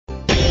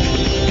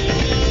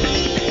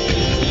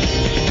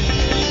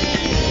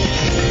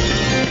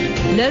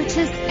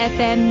Lotus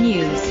FM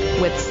News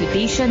with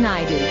Sudisha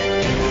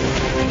Naidu.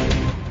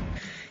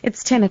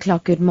 It's 10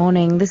 o'clock. Good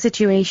morning. The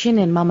situation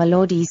in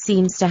Mamelodi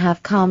seems to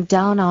have calmed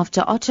down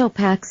after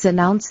Autopax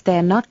announced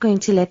they're not going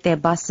to let their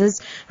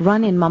buses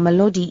run in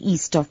Mamelodi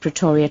east of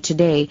Pretoria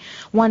today.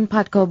 One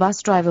Patco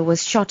bus driver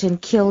was shot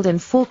and killed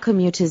and 4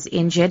 commuters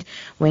injured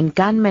when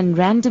gunmen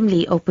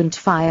randomly opened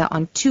fire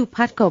on 2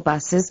 Patco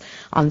buses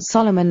on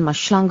Solomon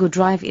Mahlangu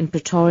Drive in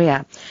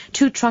Pretoria.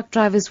 2 truck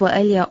drivers were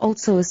earlier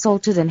also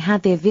assaulted and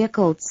had their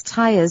vehicles'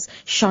 tires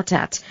shot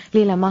at.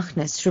 Leila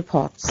Magnus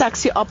reports.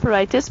 Taxi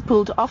operators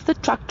pulled off the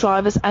truck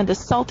drivers and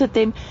assaulted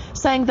them,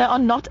 saying they are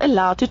not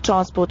allowed to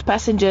transport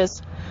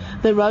passengers.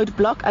 The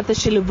roadblock at the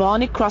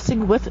Shiluvani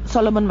crossing with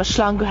Solomon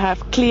Mahlangu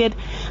have cleared,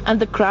 and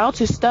the crowds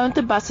who stoned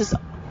the buses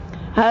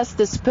has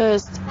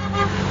dispersed.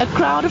 A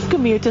crowd of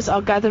commuters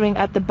are gathering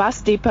at the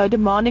bus depot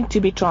demanding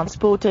to be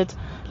transported.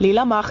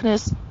 Leila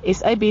Magnus,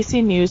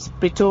 SABC News,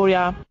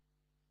 Pretoria.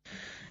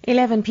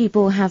 11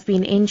 people have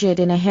been injured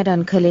in a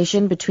head-on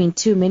collision between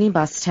 2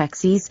 minibus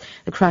taxis.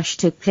 The crash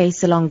took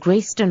place along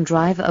Greyston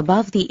Drive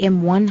above the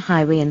M1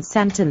 highway in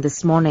Sandton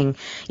this morning.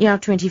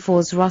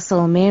 ER24's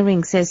Russell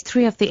Mehring says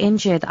 3 of the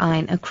injured are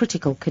in a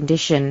critical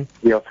condition.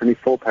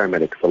 ER24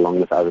 paramedics, along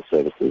with other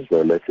services,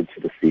 were alerted to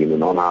the scene,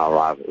 and on our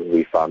arrival,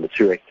 we found the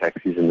 2 wrecked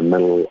taxis in the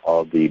middle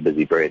of the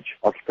busy bridge.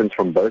 Occupants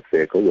from both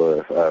vehicles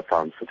were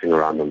found sitting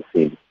around on the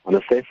scene. On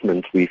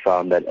assessment, we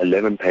found that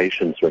 11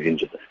 patients were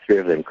injured, 3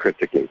 of them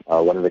critically.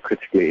 One of the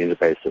critically injured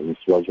patients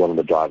was one of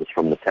the drivers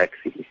from the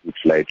taxi, which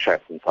lay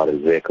trapped inside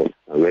his vehicle.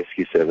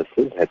 Rescue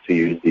services had to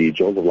use the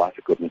jaws of life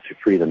equipment to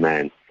free the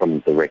man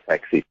from the wrecked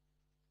taxi.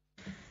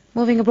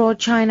 Moving abroad,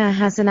 China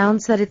has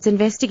announced that it's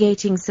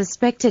investigating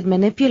suspected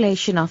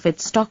manipulation of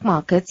its stock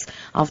markets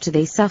after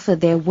they suffered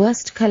their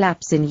worst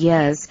collapse in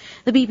years.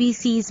 The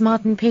BBC's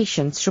Martin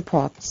Patience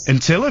reports.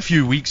 Until a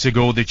few weeks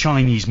ago, the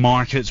Chinese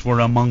markets were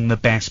among the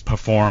best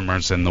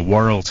performers in the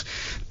world.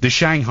 The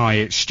Shanghai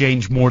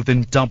Exchange more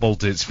than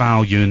doubled its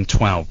value in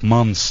 12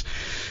 months.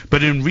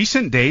 But in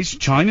recent days,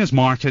 China's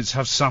markets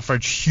have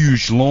suffered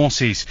huge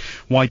losses,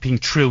 wiping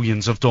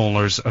trillions of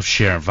dollars of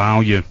share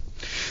value.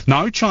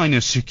 Now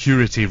China's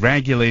security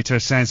regulator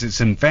says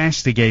it's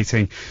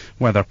investigating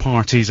whether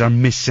parties are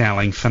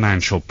mis-selling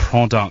financial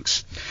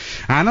products.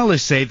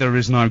 Analysts say there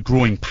is now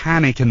growing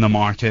panic in the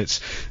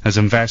markets as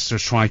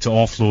investors try to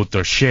offload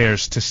their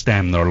shares to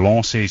stem their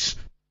losses.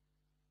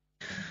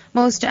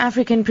 Most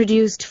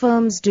African-produced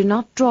films do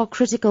not draw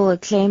critical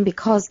acclaim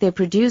because their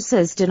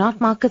producers do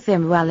not market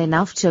them well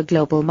enough to a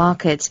global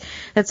market.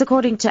 That's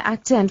according to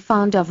actor and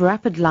founder of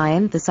Rapid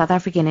Lion, the South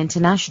African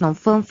International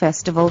Film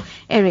Festival,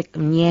 Eric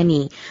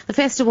Mnyeni. The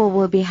festival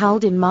will be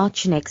held in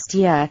March next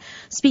year.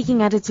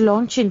 Speaking at its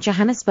launch in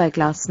Johannesburg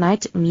last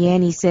night,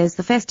 Mnyeni says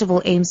the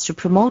festival aims to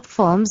promote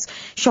films,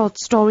 short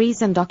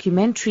stories and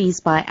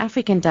documentaries by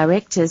African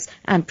directors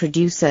and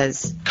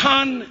producers.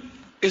 Cannes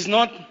is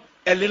not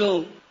a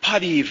little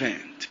party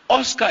event.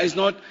 Oscar is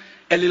not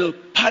a little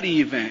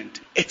party event.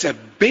 It's a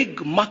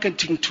big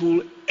marketing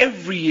tool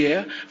every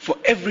year for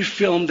every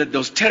film that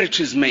those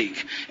territories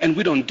make. And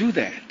we don't do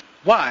that.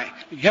 Why?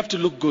 You have to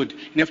look good.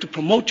 You have to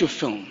promote your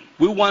film.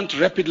 We want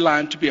Rapid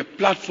Lion to be a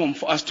platform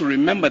for us to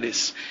remember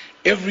this.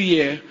 Every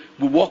year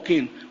we walk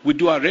in, we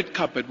do our red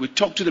carpet, we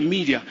talk to the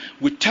media,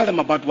 we tell them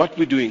about what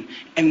we're doing.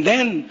 And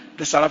then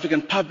the South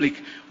African public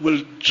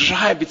will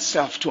drive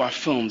itself to our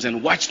films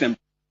and watch them.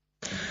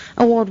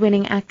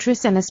 Award-winning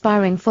actress and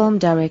aspiring film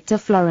director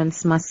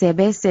Florence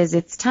Masebe says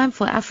it's time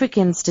for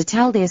Africans to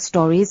tell their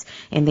stories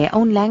in their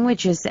own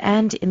languages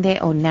and in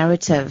their own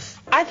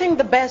narrative. I think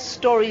the best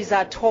stories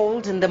are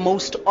told in the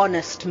most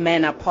honest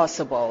manner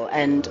possible,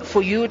 and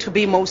for you to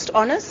be most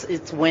honest,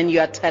 it's when you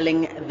are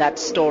telling that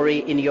story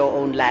in your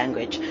own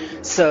language.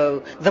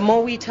 So the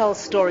more we tell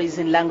stories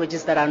in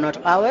languages that are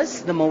not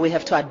ours, the more we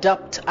have to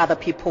adopt other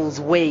people's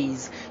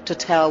ways to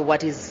tell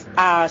what is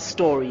our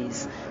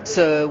stories.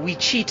 So we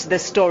cheat the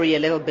story a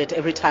little bit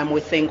every time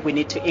we think we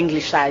need to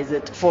Englishize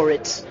it for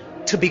it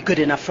to be good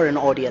enough for an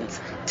audience.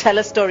 Tell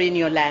a story in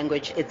your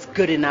language, it's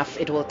good enough,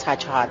 it will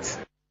touch hearts.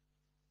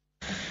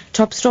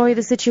 Top story,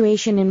 the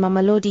situation in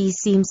Mamelodi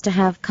seems to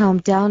have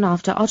calmed down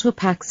after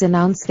Autopax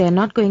announced they're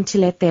not going to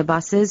let their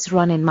buses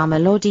run in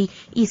Mamelodi,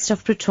 east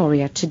of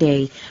Pretoria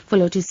today. For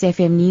Lotus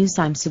FM News,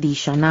 I'm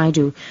Sudisha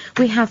Naidu.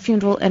 We have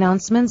funeral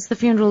announcements. The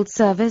funeral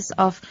service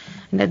of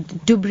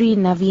Dubri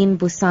Naveen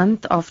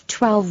Busant of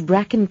 12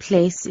 Bracken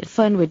Place,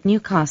 Fernwood,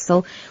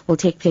 Newcastle will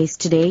take place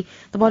today.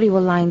 The body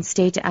will lie in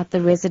state at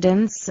the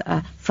residence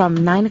from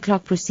 9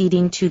 o'clock,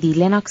 proceeding to the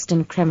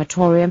Lennoxton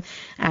Crematorium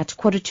at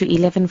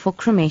 10:45 for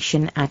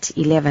cremation at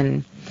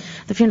 11.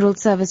 The funeral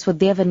service for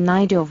Devan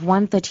Naidu of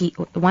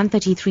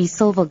 133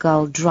 Silver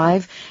Girl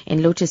Drive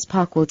in Lotus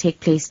Park will take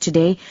place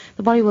today.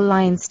 The body will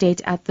lie in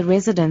state at the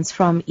residence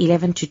from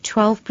 11 to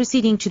 12,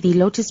 proceeding to the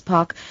Lotus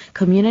Park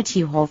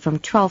Community Hall from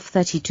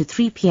 12:30 to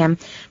 3 p.m.,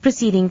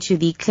 proceeding to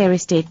the Clare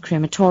Estate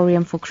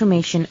Crematorium for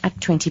cremation at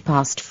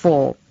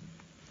 4:20.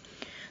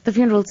 The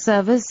funeral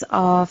service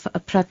of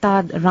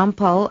Pratad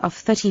Rampal of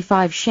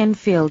 35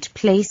 Shenfield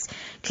Place,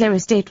 Clare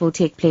Estate, will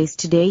take place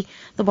today.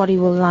 The body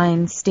will lie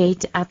in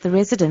state at the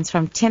residence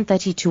from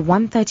 10:30 to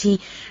 1:30,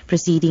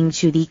 proceeding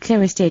to the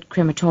Clare Estate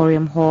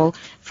Crematorium Hall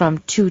from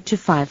 2 to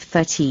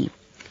 5:30.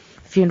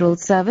 Funeral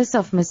service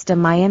of Mr.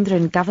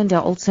 Mayendran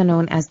Govender, also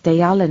known as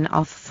Dayalan,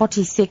 of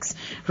 46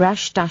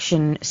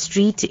 Rashdashan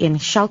Street in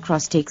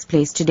Shallcross, takes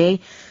place today.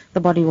 The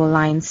body will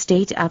lie in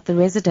state at the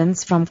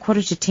residence from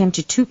 10:45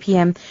 to 2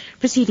 p.m,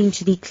 proceeding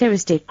to the Clare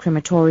Estate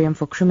Crematorium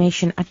for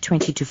cremation at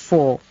 20 to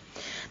 4.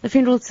 The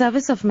funeral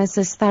service of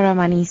Mrs.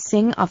 Tharamani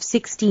Singh of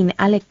 16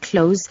 Alec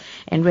Close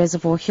in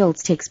Reservoir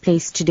Hills takes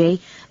place today.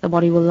 The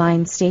body will lie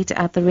in state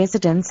at the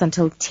residence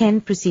until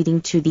 10, proceeding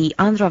to the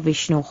Andhra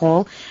Vishnu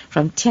Hall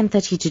from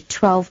 10:30 to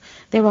 12,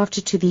 thereafter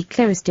to the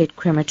Clare Estate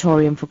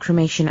Crematorium for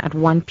cremation at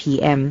 1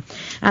 p.m.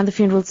 And the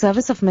funeral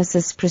service of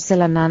Mrs.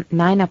 Priscilla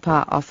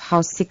Nainappa of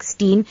House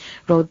 16,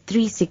 Road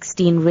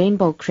 316,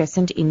 Rainbow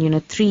Crescent in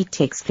Unit 3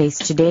 takes place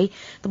today.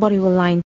 The body will lie in